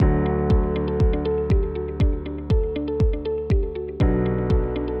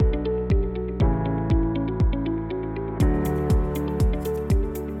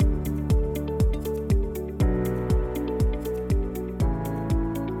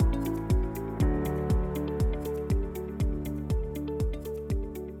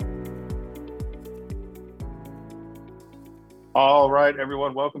All right,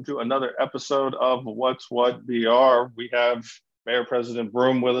 everyone, welcome to another episode of What's What BR. We have Mayor President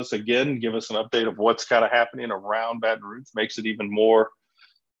Broome with us again, give us an update of what's kind of happening around Baton Rouge. Makes it even more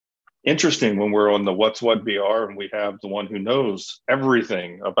interesting when we're on the What's What BR and we have the one who knows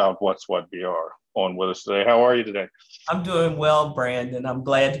everything about What's What BR on with us today. How are you today? I'm doing well, Brandon. I'm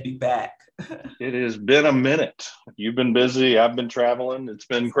glad to be back. It has been a minute. You've been busy. I've been traveling. It's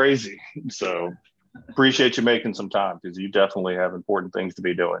been crazy. So appreciate you making some time because you definitely have important things to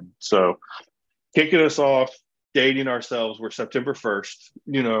be doing. So kicking us off, dating ourselves. We're September 1st,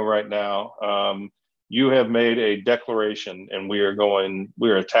 right now. You have made a declaration and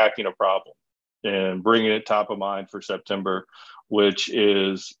we're attacking a problem and bringing it top of mind for September, which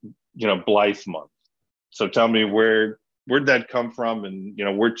is, Blythe Month. So tell me where'd that come from and,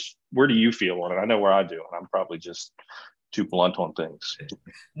 where do you feel on it? I know where I do, and I'm probably just too blunt on things.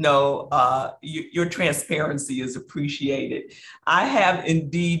 No, your transparency is appreciated. I have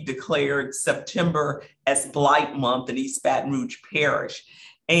indeed declared September as Blight Month in East Baton Rouge Parish.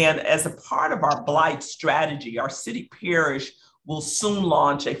 And as a part of our Blight strategy, our city parish will soon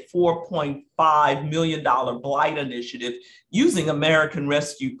launch a $4.5 million Blight initiative using American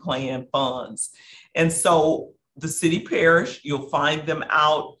Rescue Plan funds. And so the city parish, you'll find them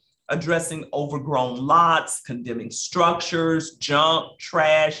out addressing overgrown lots, condemning structures, junk,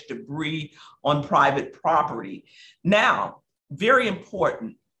 trash, debris on private property. Now, very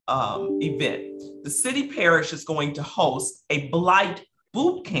important event. The city parish is going to host a blight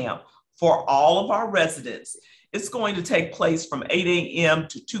boot camp for all of our residents. It's going to take place from 8 a.m.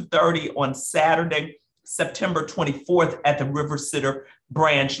 to 2:30 on Saturday, September 24th at the River Center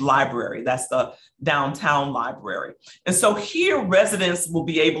Branch Library. That's the downtown library. And so here residents will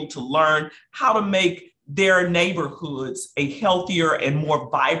be able to learn how to make their neighborhoods a healthier and more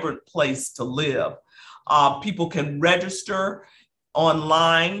vibrant place to live. People can register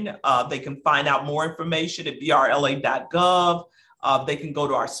online. They can find out more information at brla.gov. They can go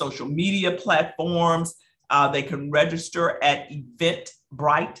to our social media platforms. They can register at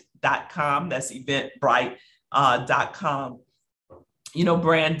eventbrite.com. That's eventbrite.com.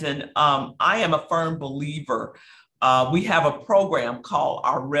 Brandon, I am a firm believer. We have a program called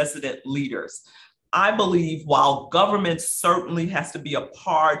our Resident Leaders. I believe while government certainly has to be a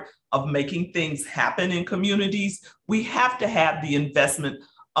part of making things happen in communities, we have to have the investment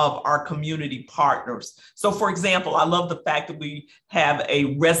of our community partners. So, for example, I love the fact that we have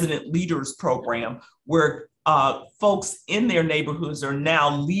a Resident Leaders program where folks in their neighborhoods are now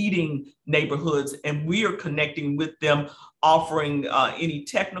leading neighborhoods, and we are connecting with them, offering any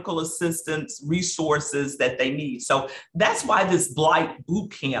technical assistance, resources that they need. So that's why this Blight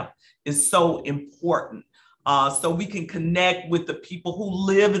Boot Camp is so important. So we can connect with the people who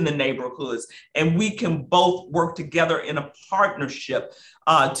live in the neighborhoods, and we can both work together in a partnership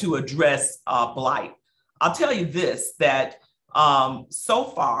to address blight. I'll tell you this, that so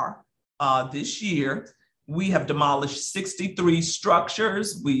far this year, we have demolished 63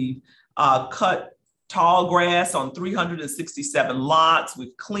 structures. We cut tall grass on 367 lots.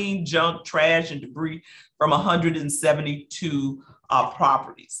 We've cleaned junk, trash, and debris from 172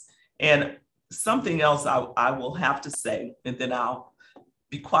 properties. And something else I will have to say, and then I'll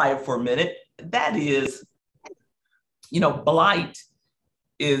be quiet for a minute. That is, blight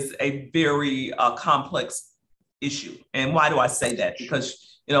is a very complex issue. And why do I say that?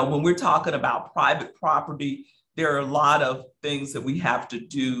 Because when we're talking about private property, there are a lot of things that we have to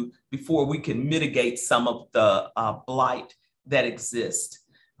do before we can mitigate some of the blight that exists.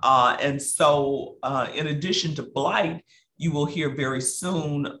 And so in addition to blight, you will hear very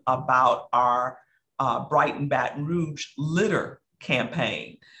soon about our Brighton Baton Rouge litter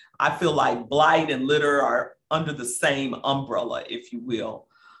campaign. I feel like blight and litter are under the same umbrella, if you will.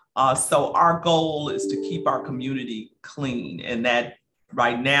 So our goal is to keep our community clean, and that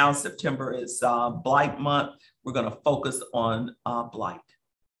right now, September is Blight Month. We're going to focus on blight.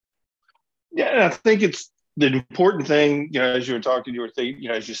 Yeah, and I think it's the important thing, as you were talking, you were thinking,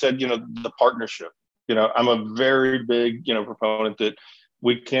 as you said, the partnership. I'm a very big, proponent that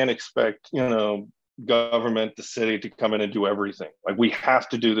we can't expect, government, the city to come in and do everything. Like we have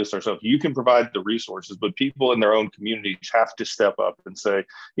to do this ourselves. You can provide the resources, but people in their own communities have to step up and say,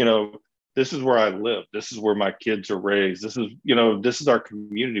 this is where I live. This is where my kids are raised. This is our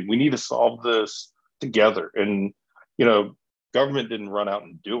community. We need to solve this together. And, government didn't run out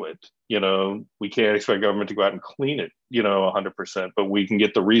and do it. We can't expect government to go out and clean it, 100%, but we can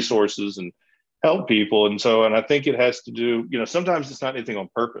get the resources and help people. And I think it has to do, sometimes it's not anything on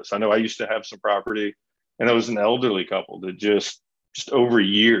purpose. I know I used to have some property and it was an elderly couple that just over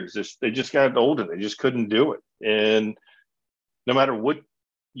years, they just got older. They just couldn't do it. And no matter what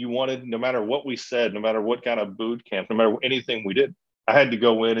you wanted, no matter what we said, no matter what kind of boot camp, no matter anything we did, I had to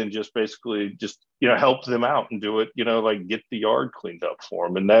go in and just basically just, help them out and do it, like get the yard cleaned up for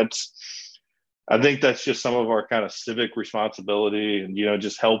them. And I think that's just some of our kind of civic responsibility and,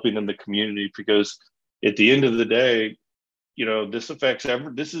 just helping in the community, because at the end of the day, this affects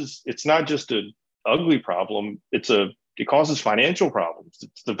it's not just an ugly problem. It causes financial problems.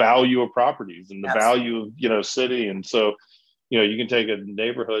 It's the value of properties and the value of, city. And so, you can take a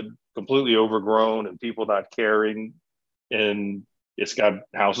neighborhood completely overgrown and people not caring, and it's got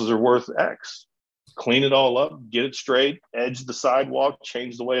houses are worth X. Clean it all up, get it straight, edge the sidewalk,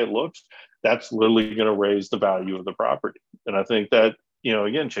 change the way it looks. That's literally going to raise the value of the property. And I think that,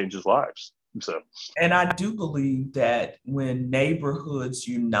 again, changes lives. So, and I do believe that when neighborhoods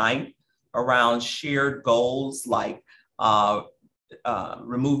unite around shared goals like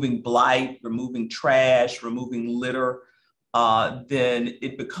removing blight, removing trash, removing litter, then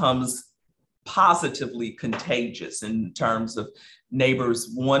it becomes positively contagious in terms of neighbors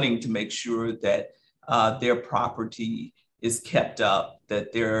wanting to make sure that their property is kept up,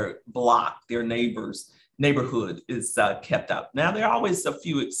 that their block, their neighborhood is kept up. Now, there are always a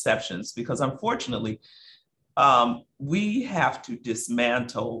few exceptions because unfortunately, we have to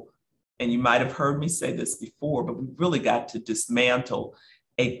dismantle, and you might have heard me say this before, but we've really got to dismantle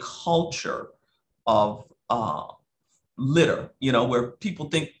a culture of litter, where people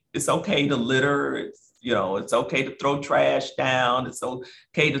think it's okay to litter. It's okay to throw trash down. It's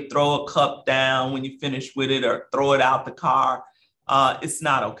okay to throw a cup down when you finish with it or throw it out the car. It's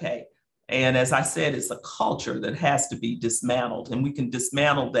not okay. And as I said, it's a culture that has to be dismantled. And we can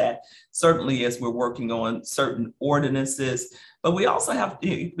dismantle that certainly as we're working on certain ordinances, but we also have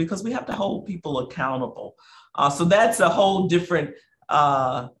to, because we have to hold people accountable. So that's a whole different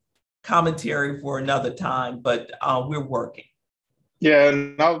commentary for another time, but we're working. Yeah,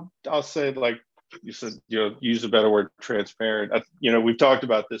 and I'll say, like you said, use a better word, transparent. We've talked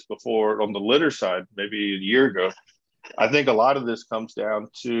about this before on the litter side, maybe a year ago. I think a lot of this comes down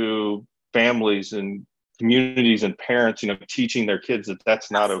to families and communities and parents, teaching their kids that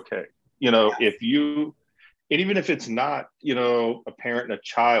that's not okay. If you, and even if it's not, a parent and a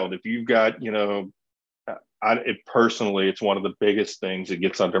child, if you've got, personally, it's one of the biggest things that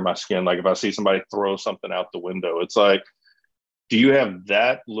gets under my skin. Like if I see somebody throw something out the window, it's like, do you have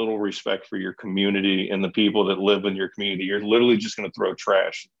that little respect for your community and the people that live in your community? You're literally just going to throw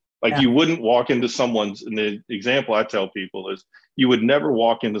trash. Like you wouldn't walk into someone's, and the example I tell people is you would never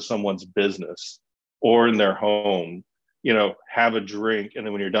walk into someone's business or in their home, have a drink. And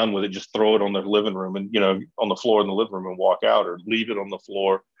then when you're done with it, just throw it on their living room and, on the floor in the living room and walk out, or leave it on the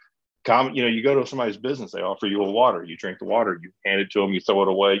floor. You go to somebody's business, they offer you a water, you drink the water, you hand it to them, you throw it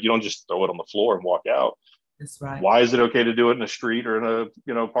away. You don't just throw it on the floor and walk out. That's right. Why is it okay to do it in a street or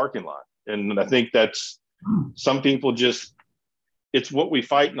in a, parking lot? And I think that's some people it's what we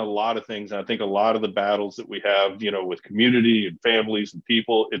fight in a lot of things. And I think a lot of the battles that we have, with community and families and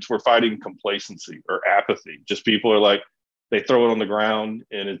people, we're fighting complacency or apathy. Just people are like, they throw it on the ground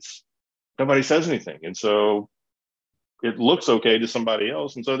and nobody says anything. And so it looks okay to somebody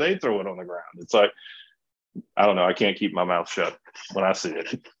else. And so they throw it on the ground. It's like, I don't know. I can't keep my mouth shut when I see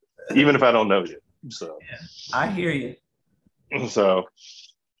it, even if I don't know you. So yeah, I hear you. So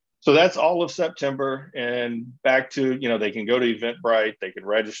that's all of September, and back to, they can go to Eventbrite, they can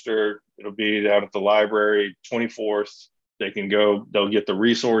register. It'll be down at the library 24th. They can go, they'll get the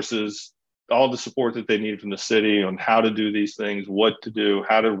resources, all the support that they need from the city on how to do these things, what to do,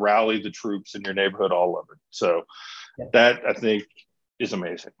 how to rally the troops in your neighborhood, all of it. So that, I think, is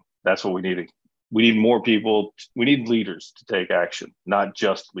amazing. That's what we need. We need more people. We need leaders to take action, not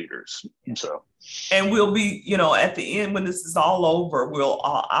just leaders. So, and we'll be, at the end when this is all over,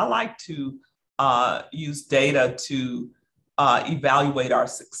 I like to use data to evaluate our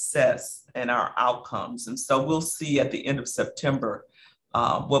success and our outcomes. And so we'll see at the end of September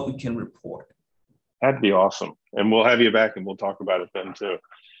what we can report. That'd be awesome. And we'll have you back and we'll talk about it then too.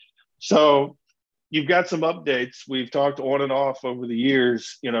 So you've got some updates. We've talked on and off over the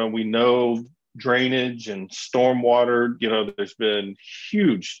years. We know drainage and stormwater, there's been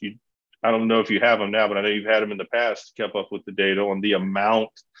huge, I don't know if you have them now, but I know you've had them in the past, kept up with the data on the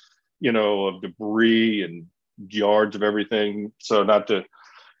amount, of debris and yards of everything. So not to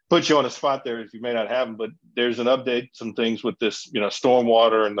put you on a spot there if you may not have them, but there's an update, some things with this,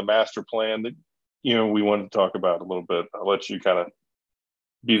 stormwater and the master plan that, we wanted to talk about a little bit. I'll let you kind of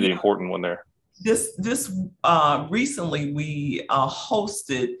be the important one there. This recently we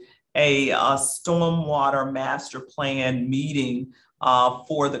hosted a stormwater master plan meeting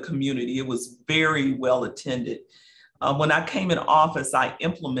for the community. It was very well attended. When I came in office, I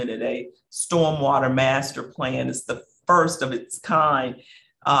implemented a stormwater master plan. It's the first of its kind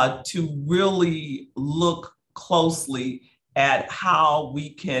to really look closely at how we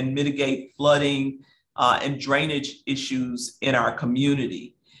can mitigate flooding and drainage issues in our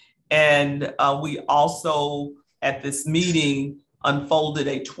community. And we also, at this meeting, unfolded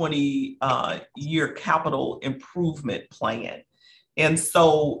a 20-year capital improvement plan. And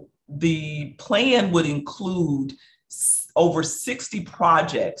so the plan would include over 60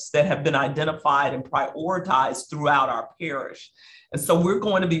 projects that have been identified and prioritized throughout our parish. And so we're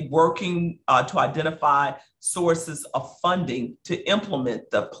going to be working to identify sources of funding to implement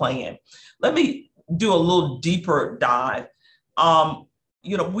the plan. Let me do a little deeper dive.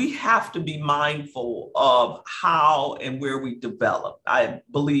 We have to be mindful of how and where we develop. I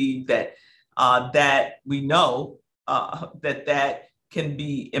believe that we know that can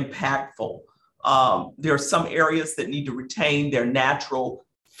be impactful. There are some areas that need to retain their natural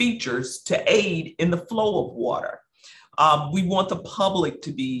features to aid in the flow of water. We want the public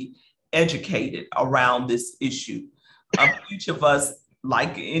to be educated around this issue. Each of us,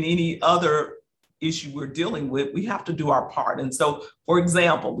 like in any other issue we're dealing with, we have to do our part. And so, for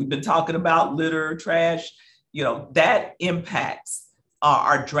example, we've been talking about litter, trash, that impacts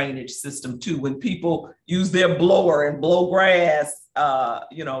our drainage system too. When people use their blower and blow grass,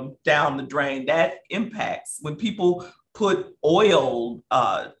 down the drain, that impacts. When people put oil,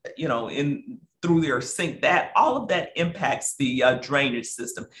 in through their sink, that all of that impacts the drainage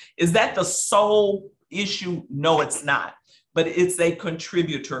system. Is that the sole issue? No, it's not, but it's a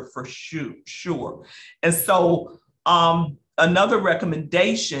contributor for sure. And so another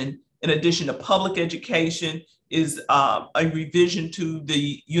recommendation, in addition to public education, is a revision to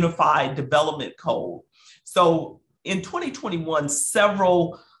the Unified Development Code. So in 2021,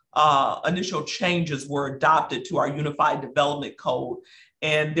 several initial changes were adopted to our Unified Development Code,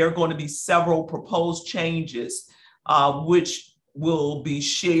 and there are going to be several proposed changes which will be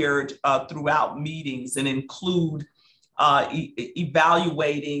shared throughout meetings and include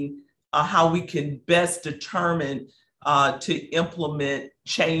evaluating how we can best determine to implement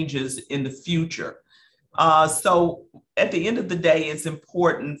changes in the future. So at the end of the day, it's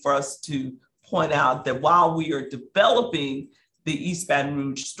important for us to point out that while we are developing the East Baton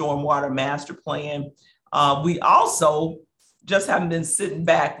Rouge Stormwater Master Plan, we also just haven't been sitting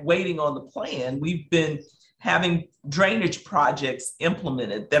back waiting on the plan. We've been having drainage projects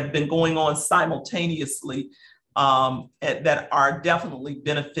implemented that have been going on simultaneously that are definitely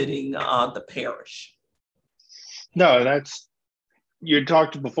benefiting the parish. No, you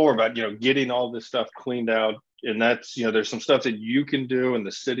talked before about, getting all this stuff cleaned out, and that's, there's some stuff that you can do and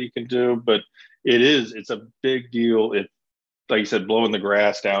the city can do, but it's a big deal. It, like you said, blowing the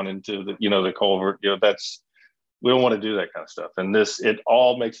grass down into the culvert, we don't want to do that kind of stuff. And it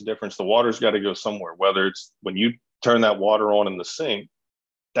all makes a difference. The water's got to go somewhere, whether it's when you turn that water on in the sink,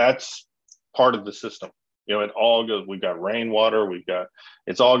 that's part of the system. It all goes, we've got rainwater,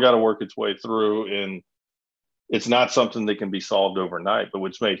 it's all got to work its way through. And it's not something that can be solved overnight, but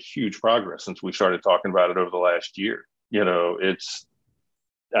it's made huge progress since we started talking about it over the last year.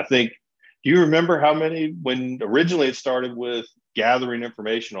 I think, do you remember when originally it started with gathering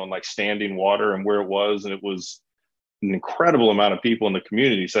information on like standing water and where it was? And it was an incredible amount of people in the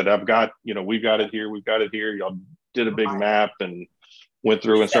community said, we've got it here. Y'all did a big map and went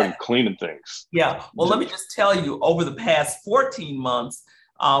through and started cleaning things. Yeah. Well, let me just tell you, over the past 14 months,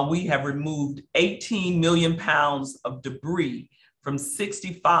 we have removed 18 million pounds of debris from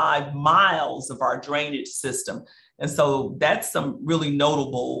 65 miles of our drainage system. And so that's some really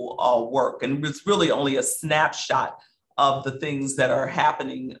notable work. And it's really only a snapshot of the things that are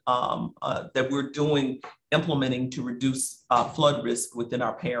happening that we're implementing to reduce flood risk within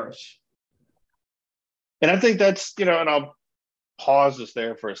our parish. And I think that's, and I'll pause this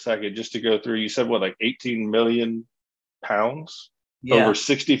there for a second just to go through. You said like 18 million pounds over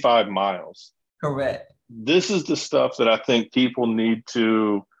 65 miles. Correct. This is the stuff that I think people need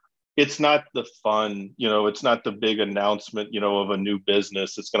to, it's not the fun, it's not the big announcement, of a new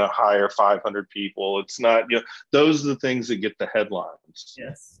business that's going to hire 500 people. It's not, those are the things that get the headlines.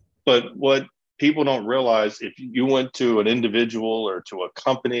 Yes. But what people don't realize, if you went to an individual or to a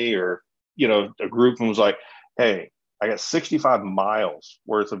company or, a group and was like, hey, I got 65 miles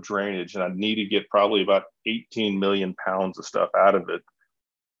worth of drainage and I need to get probably about 18 million pounds of stuff out of it.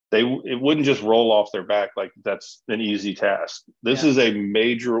 It wouldn't just roll off their back like that's an easy task. This is a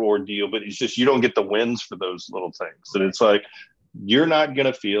major ordeal, but it's just, you don't get the wins for those little things. And it's like, you're not going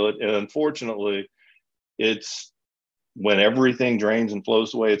to feel it. And unfortunately, it's when everything drains and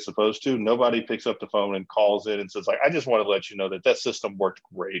flows the way it's supposed to, nobody picks up the phone and calls in and says, like, I just want to let you know that that system worked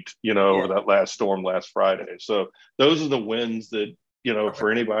great, over that last storm last Friday. So those are the wins that,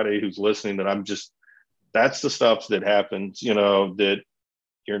 for anybody who's listening, that's the stuff that happens, that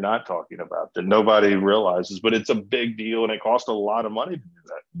you're not talking about, that nobody realizes, but it's a big deal and it costs a lot of money to do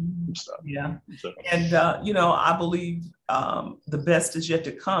that stuff. Yeah. So. And, I believe the best is yet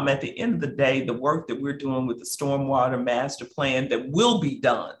to come. At the end of the day, the work that we're doing with the Stormwater Master Plan that will be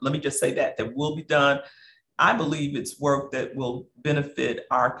done, let me just say that will be done. I believe it's work that will benefit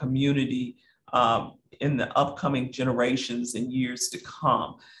our community in the upcoming generations and years to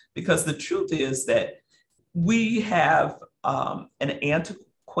come. Because the truth is that we have an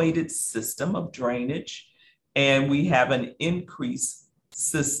antiquated system of drainage, and we have an increased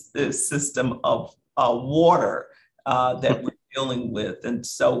system of water that we're dealing with. And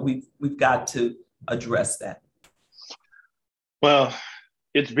so we've got to address that. Well,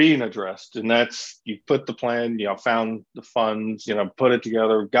 it's being addressed, and that's, you put the plan, found the funds, put it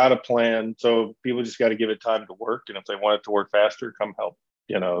together, got a plan. So people just got to give it time to work. And if they want it to work faster, come help.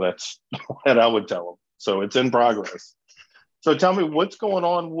 That's what I would tell them. So it's in progress. So tell me, what's going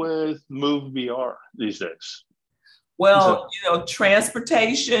on with Move BR these days? Well,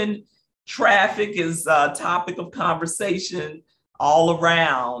 transportation, traffic is a topic of conversation all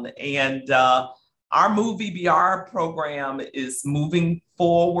around. And our Move EBR program is moving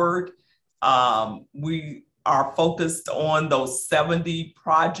forward. We are focused on those 70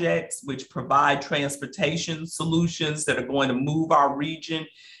 projects which provide transportation solutions that are going to move our region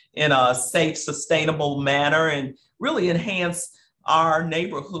in a safe, sustainable manner and really enhance our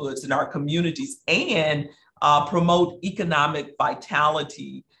neighborhoods and our communities and promote economic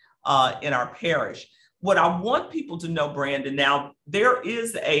vitality in our parish. What I want people to know, Brandon, now there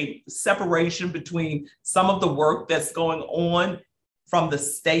is a separation between some of the work that's going on from the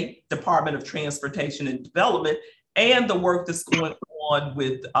State Department of Transportation and Development and the work that's going on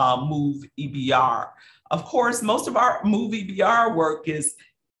with Move EBR. Of course, most of our Move EBR work is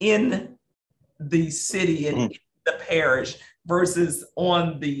in the city and the parish versus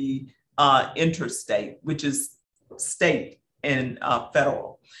on the interstate, which is state and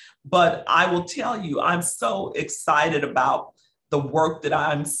federal. But I will tell you, I'm so excited about the work that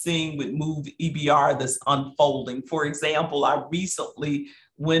I'm seeing with Move EBR that's unfolding. For example, I recently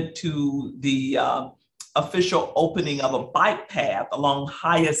went to the official opening of a bike path along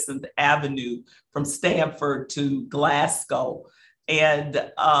Hyacinth Avenue from Stanford to Glasgow.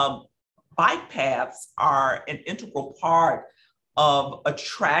 And bike paths are an integral part of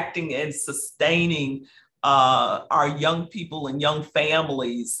attracting and sustaining our young people and young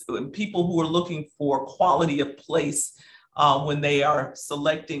families and people who are looking for quality of place when they are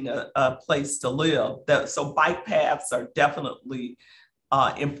selecting a place to live. So bike paths are definitely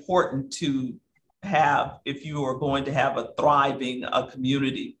important to have if you are going to have a thriving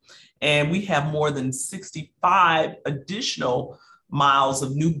community. And we have more than 65 additional miles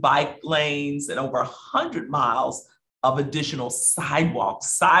of new bike lanes and over 100 miles of additional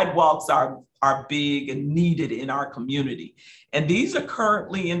sidewalks. Sidewalks are big and needed in our community. And these are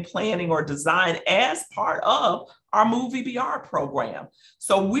currently in planning or design as part of our Move EBR program.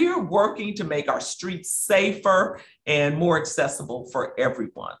 So we're working to make our streets safer and more accessible for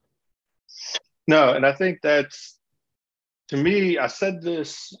everyone. No, and I think that's, to me, I said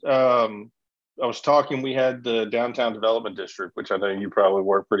this, I was talking, we had the Downtown Development District, which I know you probably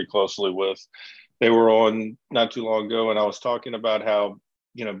work pretty closely with. They were on not too long ago, and I was talking about how,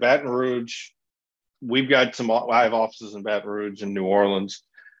 Baton Rouge, we've got I have offices in Baton Rouge and New Orleans,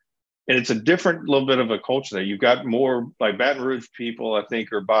 and it's a different little bit of a culture there. You've got more, like, Baton Rouge people, I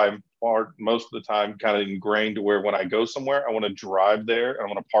think, are by far, most of the time, kind of ingrained to where when I go somewhere, I want to drive there, and I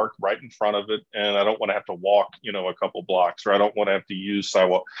want to park right in front of it, and I don't want to have to walk, a couple blocks, or I don't want to have to use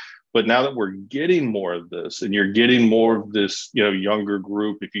sidewalk. But now that we're getting more of this, and you're getting more of this, younger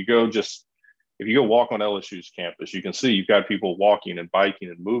group, if you go walk on LSU's campus, you can see you've got people walking and biking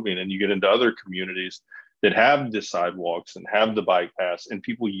and moving, and you get into other communities that have the sidewalks and have the bike paths, and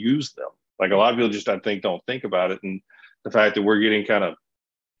people use them. Like, a lot of people just, I think, don't think about it. And the fact that we're getting kind of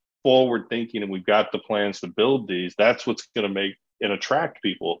forward thinking and we've got the plans to build these, that's what's going to make and attract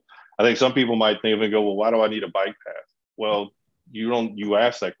people. I think some people might think of it and go, well, why do I need a bike path? Well, you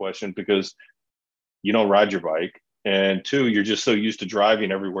ask that question because you don't ride your bike. And two, you're just so used to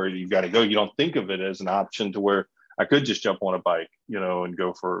driving everywhere you got to go. You don't think of it as an option to where I could just jump on a bike, and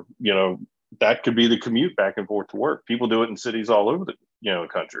go for, that could be the commute back and forth to work. People do it in cities all over the,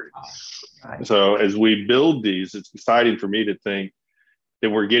 country. Right. So as we build these, it's exciting for me to think that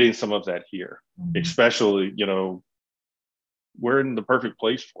we're getting some of that here, especially, we're in the perfect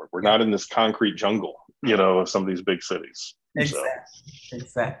place for it. We're not in this concrete jungle, of some of these big cities.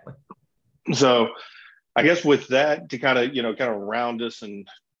 Exactly. So I guess with that, to kind of round us and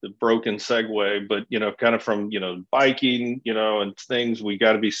the broken segue, but kind of from biking, and things, we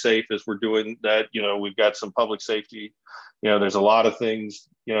got to be safe as we're doing that. We've got some public safety. There's a lot of things.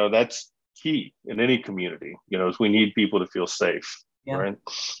 That's key in any community. Is we need people to feel safe, yeah. Right?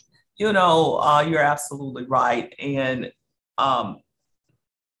 You're absolutely right, and I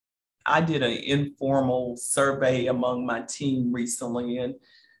did an informal survey among my team recently, and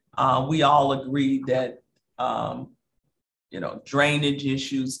we all agreed that drainage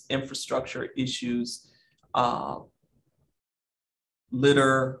issues, infrastructure issues,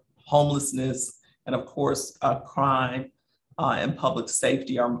 litter, homelessness, and of course, crime and public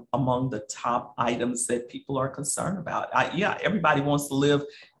safety are among the top items that people are concerned about. Everybody wants to live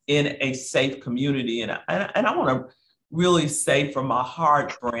in a safe community, and I want to really say from my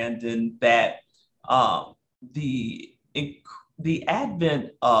heart, Brandon, that the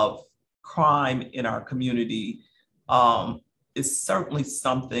advent of crime in our community is certainly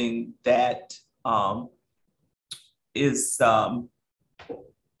something that is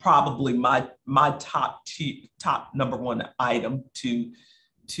probably my top number one item to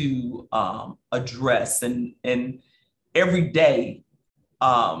address. And every day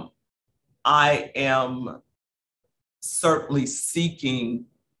I am certainly seeking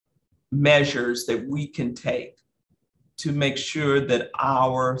measures that we can take to make sure that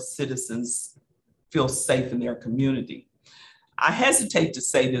our citizens feel safe in their community. I hesitate to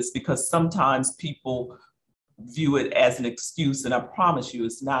say this because sometimes people view it as an excuse, and I promise you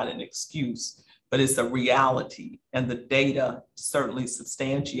it's not an excuse, but it's a reality, and the data certainly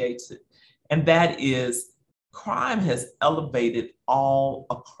substantiates it. And that is, crime has elevated all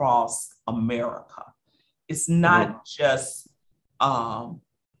across America. It's not just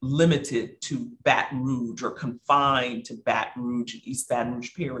limited to Baton Rouge or confined to Baton Rouge and East Baton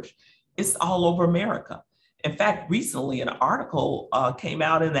Rouge Parish. It's all over America. In fact, recently an article came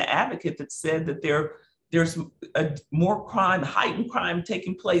out in The Advocate that said that there's more crime, heightened crime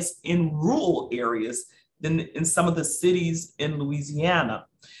taking place in rural areas than in some of the cities in Louisiana.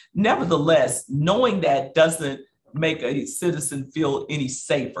 Nevertheless, knowing that doesn't make a citizen feel any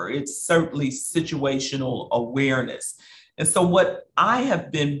safer. It's certainly situational awareness. And so what I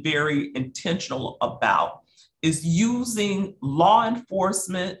have been very intentional about is using law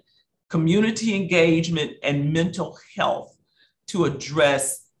enforcement, community engagement, and mental health to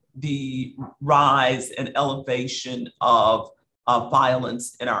address the rise and elevation of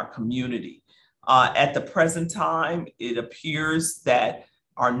violence in our community. At the present time, it appears that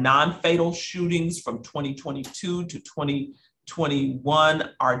our non-fatal shootings from 2022 to 2021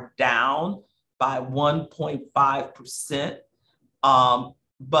 are down by 1.5%.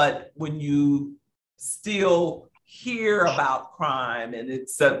 But when you still hear about crime, and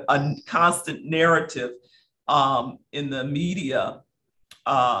it's a constant narrative in the media,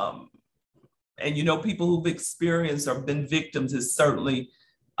 and people who've experienced or been victims, is certainly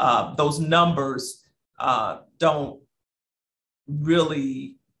those numbers don't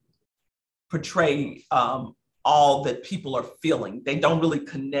really portray all that people are feeling. They don't really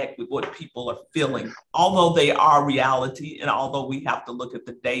connect with what people are feeling, although they are reality, and although we have to look at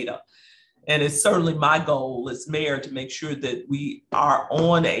the data. And it's certainly my goal as mayor to make sure that we are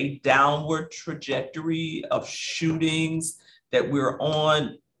on a downward trajectory of shootings, that we're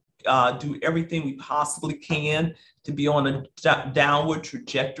on, do everything we possibly can to be on a downward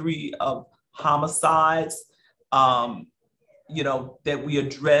trajectory of homicides, that we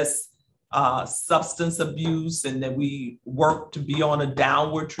address substance abuse, and that we work to be on a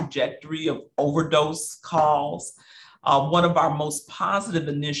downward trajectory of overdose calls. One of our most positive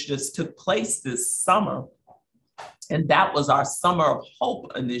initiatives took place this summer, and that was our Summer of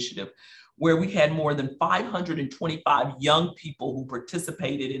Hope initiative, where we had more than 525 young people who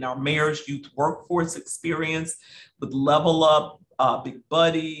participated in our Mayor's Youth Workforce Experience with Level Up, Big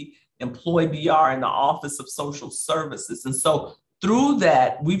Buddy, Employ BR, and the Office of Social Services. And so through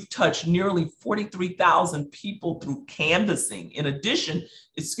that, we've touched nearly 43,000 people through canvassing. In addition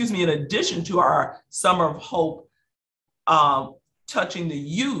to our Summer of Hope touching the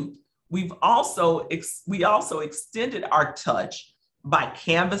youth, we also extended our touch by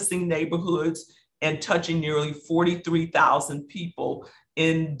canvassing neighborhoods and touching nearly 43,000 people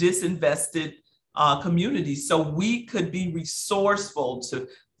in disinvested communities, so we could be resourceful to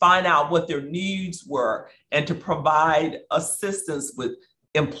find out what their needs were and to provide assistance with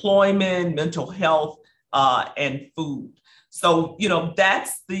employment, mental health, and food. So,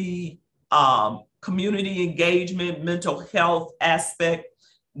 that's the community engagement, mental health aspect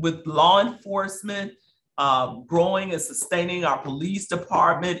with law enforcement. Growing and sustaining our police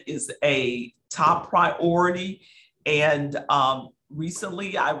department is a top priority. And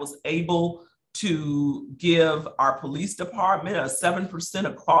recently I was able to give our police department a 7%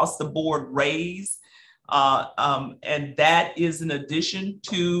 across the board raise. And that is in addition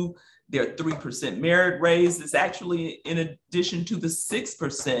to their 3% merit raise. It's actually in addition to the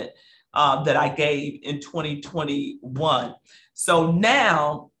 6% that I gave in 2021. So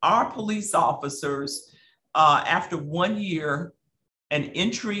now our police officers, after 1 year, an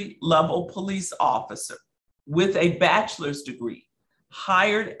entry-level police officer with a bachelor's degree,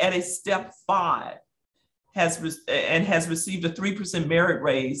 hired at a step 5, has received a 3% merit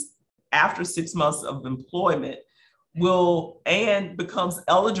raise after 6 months of employment, and becomes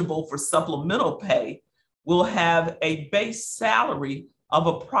eligible for supplemental pay, will have a base salary of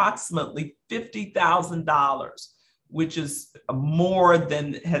approximately $50,000, which is more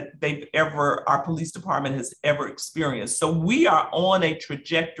than our police department has ever experienced. So we are on a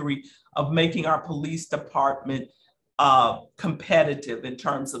trajectory of making our police department competitive in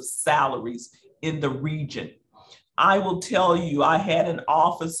terms of salaries in the region. I will tell you, I had an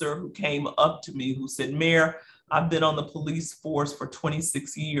officer who came up to me who said, "Mayor, I've been on the police force for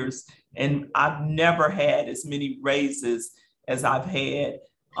 26 years and I've never had as many raises as I've had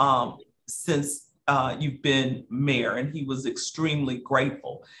since you've been mayor." And he was extremely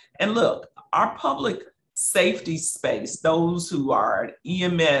grateful. And look, our public safety space, those who are at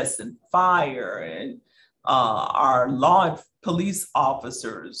EMS and fire and our police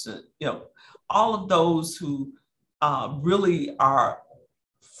officers, all of those who really are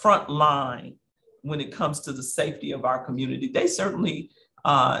front line when it comes to the safety of our community, they certainly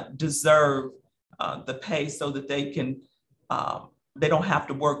deserve the pay so that they don't have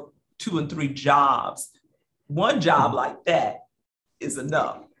to work 2 and 3 jobs. One job like that is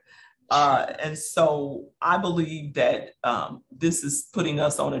enough. And so I believe that this is putting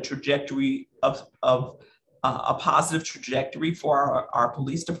us on a trajectory of a positive trajectory for our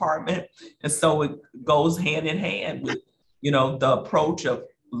police department. And so it goes hand in hand with, the approach of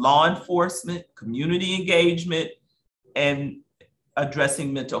law enforcement, community engagement, and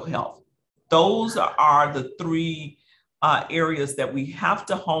addressing mental health. Those are the 3 areas that we have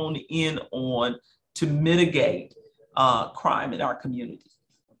to hone in on to mitigate crime in our community.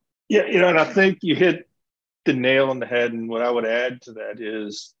 Yeah, and I think you hit the nail on the head. And what I would add to that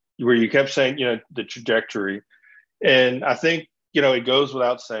is where you kept saying, the trajectory. And I think, it goes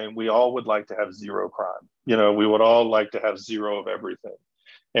without saying, we all would like to have zero crime. We would all like to have zero of everything.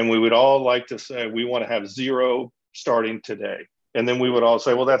 And we would all like to say, we want to have zero starting today. And then we would all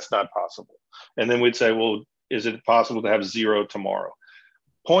say, well, that's not possible. And then we'd say, well, is it possible to have zero tomorrow?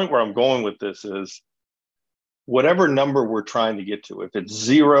 Point where I'm going with this is whatever number we're trying to get to, if it's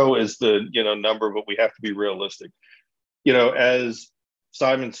 0 is the, number, but we have to be realistic. As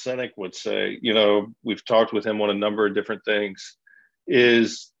Simon Sinek would say, we've talked with him on a number of different things,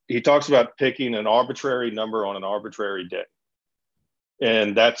 is he talks about picking an arbitrary number on an arbitrary day.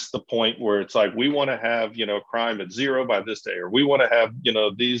 And that's the point where it's like, we want to have, crime at 0 by this day, or we want to have,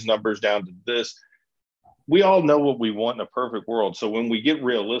 these numbers down to this. We all know what we want in a perfect world. So when we get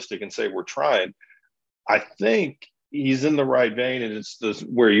realistic and say we're trying, I think he's in the right vein. And it's this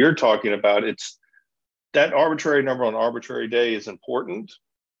where you're talking about, it's that arbitrary number on arbitrary day is important.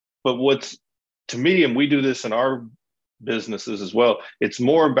 But what's, to me, and we do this in our businesses as well, it's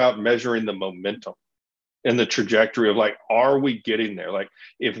more about measuring the momentum and the trajectory of like, are we getting there? Like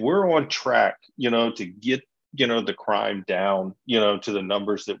if we're on track, to get, the crime down, to the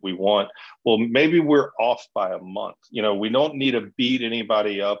numbers that we want, well, maybe we're off by a month. We don't need to beat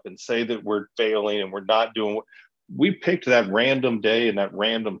anybody up and say that we're failing and we're not doing what we picked. That random day and that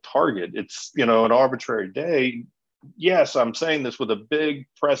random target. It's, an arbitrary day. Yes, I'm saying this with a big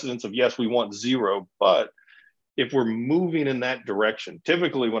precedence of yes, we want 0, but if we're moving in that direction,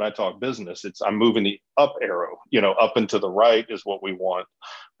 typically when I talk business, I'm moving the up arrow, up and to the right is what we want.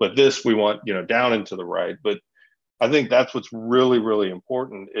 But this we want, down and to the right. But I think that's what's really, really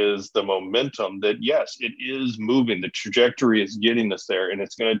important is the momentum that, yes, it is moving. The trajectory is getting us there. And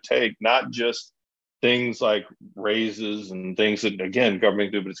it's going to take not just things like raises and things that, again,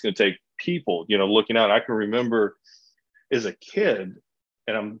 government do, but it's going to take people, looking out. I can remember as a kid,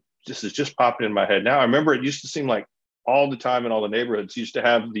 and this is just popping in my head now. I remember it used to seem like all the time in all the neighborhoods used to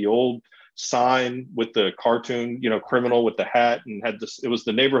have the old sign with the cartoon, criminal with the hat, and had this, it was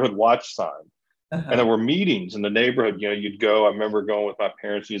the neighborhood watch sign. Uh-huh. And there were meetings in the neighborhood, you'd go, I remember going with my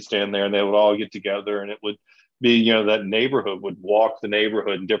parents, you'd stand there and they would all get together and it would be, you know, that neighborhood would walk the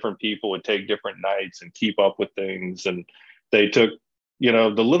neighborhood and different people would take different nights and keep up with things. And they took, you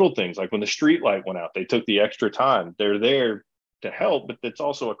know, the little things like when the street light went out, they took the extra time. They're there to help, but it's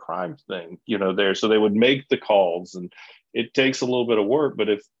also a crime thing, you know, there. So they would make the calls, and it takes a little bit of work. But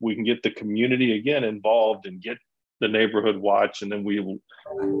if we can get the community again involved and get the neighborhood watch, and then we will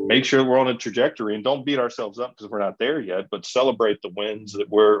make sure we're on a trajectory and don't beat ourselves up because we're not there yet, but celebrate the wins that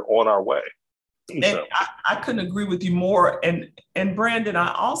we're on our way. And so. I couldn't agree with you more. And Brandon,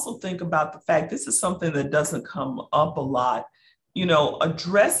 I also think about the fact this is something that doesn't come up a lot. You know,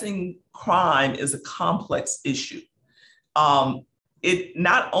 addressing crime is a complex issue. It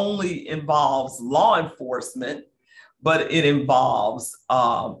not only involves law enforcement, but it involves,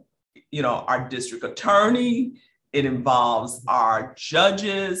 you know, our district attorney. It involves our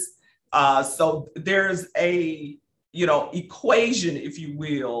judges. So there's a, you know, equation, if you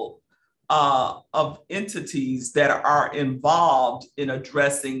will, of entities that are involved in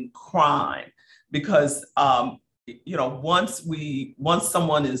addressing crime, because you know, once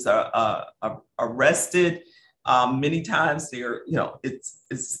someone is arrested, many times they're, you know,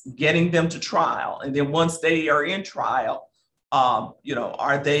 it's getting them to trial, and then once they are in trial, you know,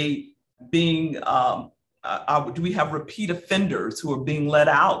 are they being do we have repeat offenders who are being let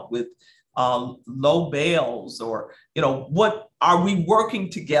out with low bails, or, you know, what are we working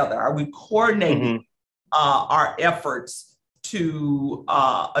together? Are we coordinating our efforts to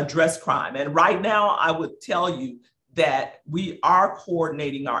address crime? And right now, I would tell you that we are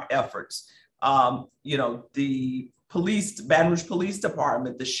coordinating our efforts. You know, the police, Baton Rouge Police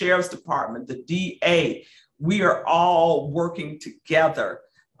Department, the Sheriff's Department, the DA, we are all working together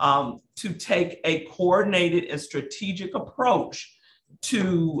to take a coordinated and strategic approach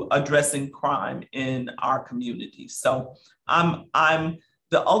to addressing crime in our community. So I'm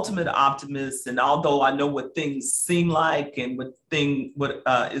the ultimate optimist, and although I know what things seem like and what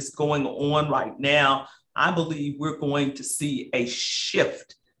is going on right now, I believe we're going to see a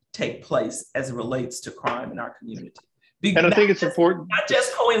shift take place as it relates to crime in our community. And I think it's important, not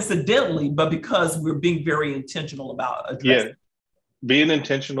just coincidentally, but because we're being very intentional about addressing. Yeah, being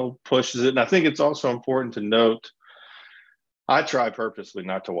intentional pushes it. And I think it's also important to note, I try purposely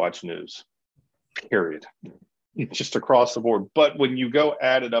not to watch news, period, just across the board. But when you go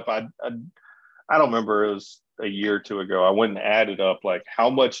add it up, I don't remember, it was a year or two ago, I went and added up like how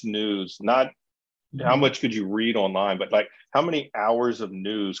much news, not how much could you read online, but like how many hours of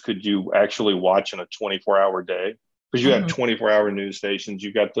news could you actually watch in a 24-hour day? Because you have 24-hour news stations.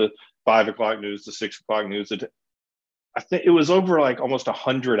 You got the 5 o'clock news, the 6 o'clock news. I think it was over like almost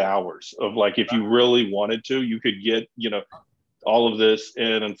 100 hours of, like, if you really wanted to, you could get, you know, all of this.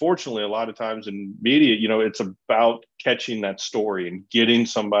 And unfortunately, a lot of times in media, you know, it's about catching that story and getting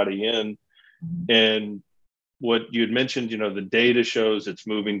somebody in. And what you had mentioned, you know, the data shows it's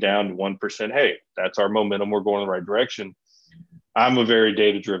moving down to 1%. Hey, that's our momentum. We're going in the right direction. I'm a very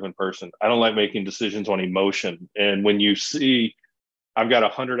data-driven person. I don't like making decisions on emotion. And when you see, I've got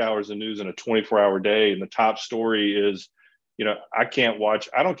 100 hours of news in a 24-hour day, and the top story is, you know, I can't watch,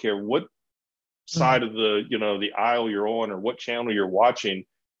 I don't care what side of the, you know, the aisle you're on or what channel you're watching,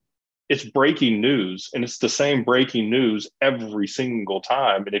 it's breaking news, and it's the same breaking news every single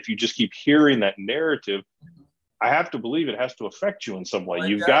time. And if you just keep hearing that narrative, I have to believe it has to affect you in some way.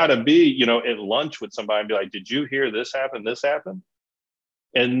 You've got to be, you know, at lunch with somebody and be like, did you hear this happen? This happened.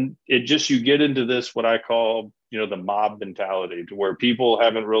 And it just, you get into this, what I call, you know, the mob mentality, to where people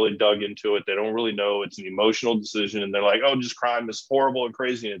haven't really dug into it. They don't really know. It's an emotional decision. And they're like, oh, just crime is horrible and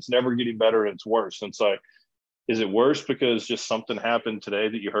crazy, and it's never getting better, and it's worse. And it's like, is it worse because just something happened today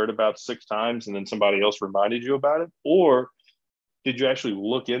that you heard about 6 times and then somebody else reminded you about it? Or did you actually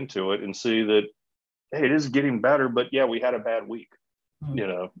look into it and see that, hey, it is getting better, but yeah, we had a bad week, you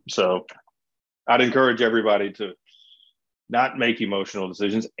know? So I'd encourage everybody to not make emotional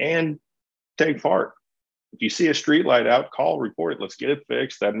decisions and take part. If you see a street light out, call, report it. Let's get it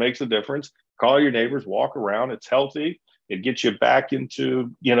fixed. That makes a difference. Call your neighbors, walk around. It's healthy. It gets you back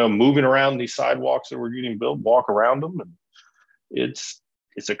into, you know, moving around these sidewalks that we're getting built, walk around them. And it's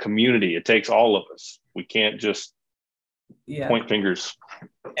a community. It takes all of us. We can't just point fingers.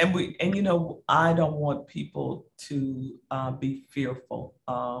 And you know, I don't want people to be fearful.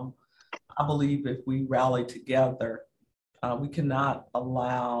 I believe if we rally together, we cannot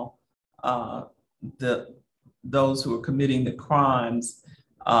allow those who are committing the crimes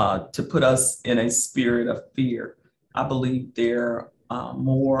to put us in a spirit of fear. I believe there are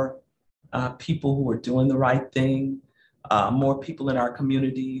more people who are doing the right thing, more people in our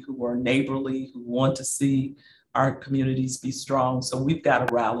community who are neighborly, who want to see our communities be strong. So we've got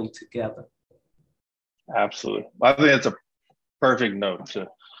to rally together. Absolutely. I think that's a perfect note to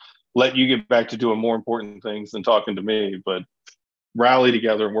let you get back to doing more important things than talking to me, but rally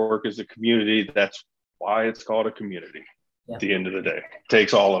together and work as a community. That's why it's called a community. Yeah. At the end of the day, it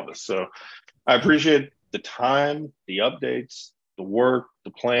takes all of us. So I appreciate the time, the updates, the work,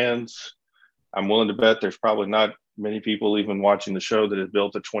 the plans. I'm willing to bet there's probably not many people even watching the show that have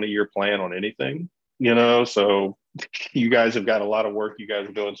built a 20-year plan on anything, so you guys have got a lot of work you guys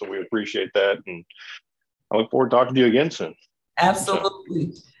are doing. So we appreciate that. And I look forward to talking to you again soon.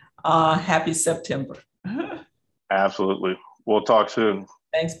 Absolutely. Happy September. Absolutely. We'll talk soon.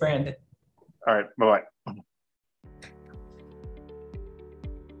 Thanks, Brandon. All right. Bye-bye.